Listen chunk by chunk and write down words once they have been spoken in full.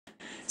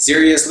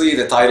Seriously,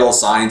 the title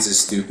Science is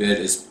Stupid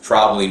is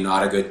probably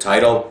not a good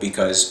title,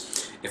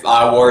 because if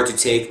I were to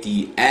take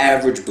the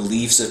average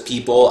beliefs of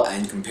people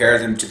and compare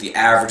them to the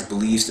average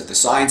beliefs of the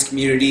science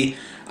community,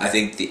 I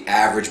think the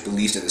average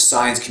beliefs of the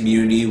science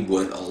community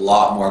would a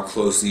lot more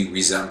closely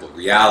resemble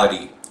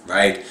reality,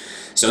 right?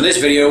 So in this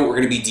video, we're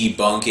going to be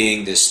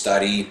debunking this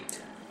study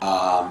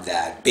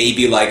that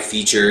baby-like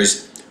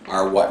features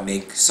are what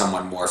make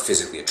someone more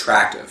physically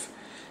attractive.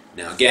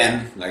 Now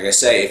again, like I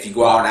say, if you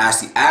go out and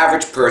ask the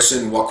average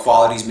person what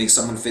qualities make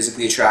someone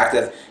physically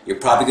attractive, you're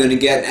probably going to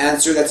get an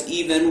answer that's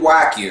even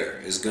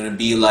wackier. It's going to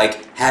be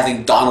like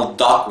having Donald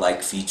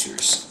Duck-like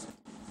features.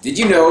 Did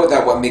you know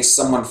that what makes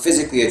someone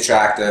physically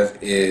attractive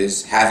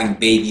is having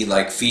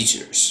baby-like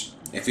features?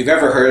 If you've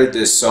ever heard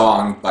this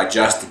song by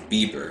Justin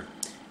Bieber,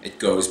 it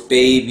goes,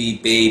 "Baby,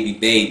 baby,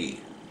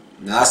 baby."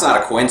 Now that's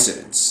not a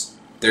coincidence.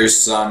 There's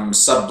some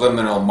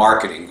subliminal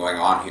marketing going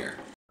on here.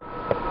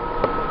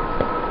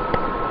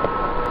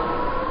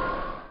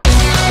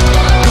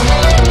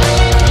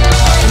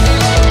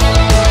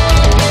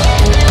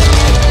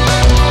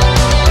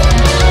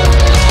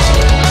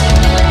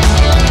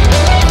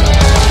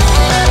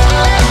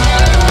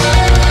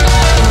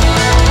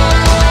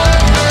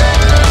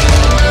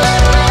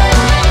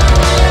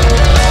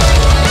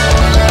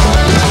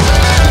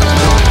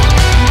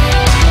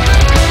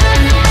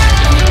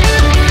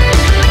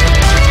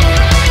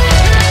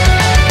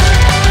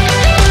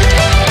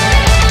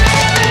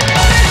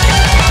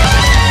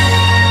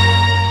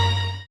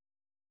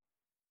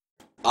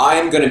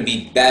 I'm going to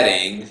be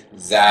betting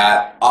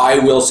that I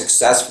will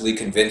successfully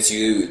convince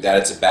you that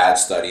it's a bad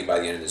study by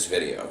the end of this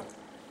video.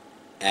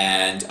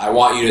 And I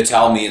want you to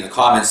tell me in the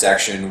comment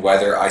section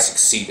whether I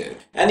succeeded.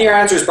 And your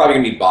answer is probably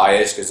going to be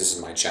biased because this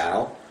is my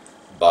channel,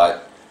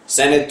 but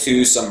send it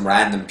to some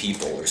random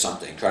people or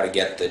something. Try to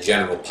get the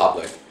general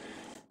public.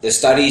 The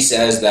study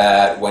says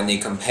that when they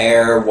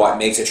compare what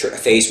makes a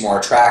face more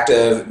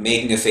attractive,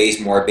 making a face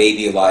more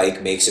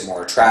baby-like makes it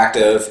more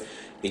attractive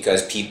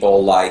because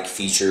people like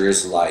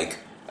features like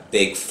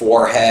big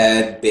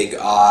forehead, big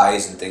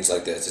eyes, and things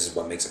like this. This is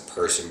what makes a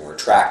person more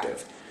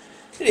attractive.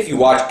 And if you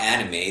watch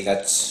anime,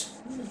 that's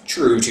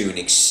true to an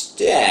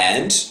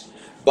extent,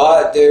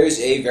 but there's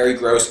a very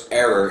gross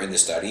error in the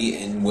study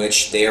in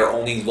which they are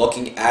only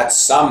looking at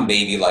some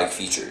baby-like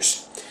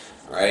features.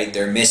 Right?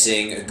 They're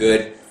missing a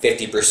good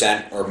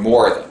 50% or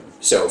more of them.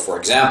 So, for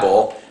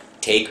example,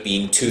 take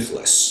being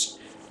toothless.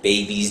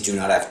 Babies do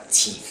not have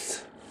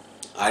teeth.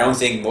 I don't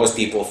think most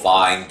people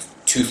find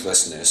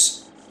toothlessness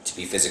to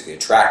be physically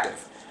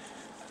attractive.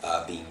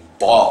 Being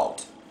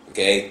bald,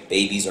 okay?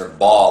 Babies are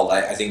bald.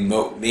 I think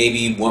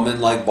maybe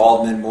women like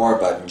bald men more,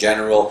 but in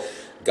general,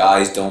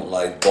 guys don't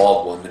like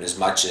bald women as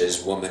much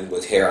as women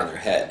with hair on their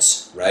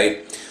heads,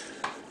 right?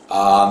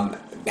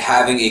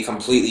 Having a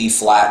completely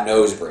flat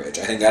nose bridge,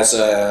 I think that's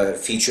a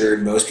feature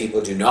most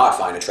people do not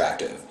find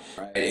attractive.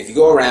 Right? If you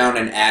go around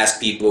and ask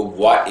people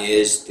what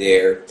is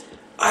their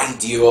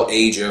ideal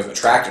age of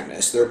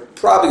attractiveness, they're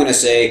probably going to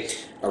say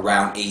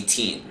around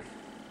 18.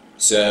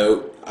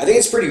 So I think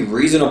it's pretty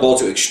reasonable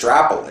to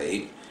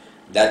extrapolate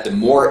that the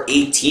more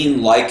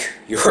 18-like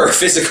your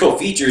physical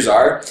features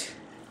are,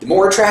 the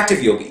more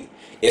attractive you'll be.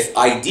 If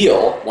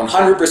ideal,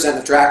 100%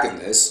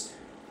 attractiveness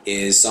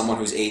is someone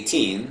who's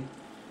 18,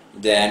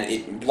 then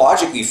it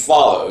logically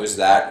follows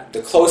that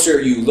the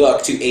closer you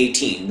look to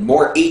 18, the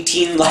more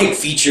 18-like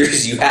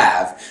features you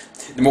have,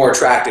 the more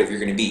attractive you're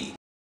going to be.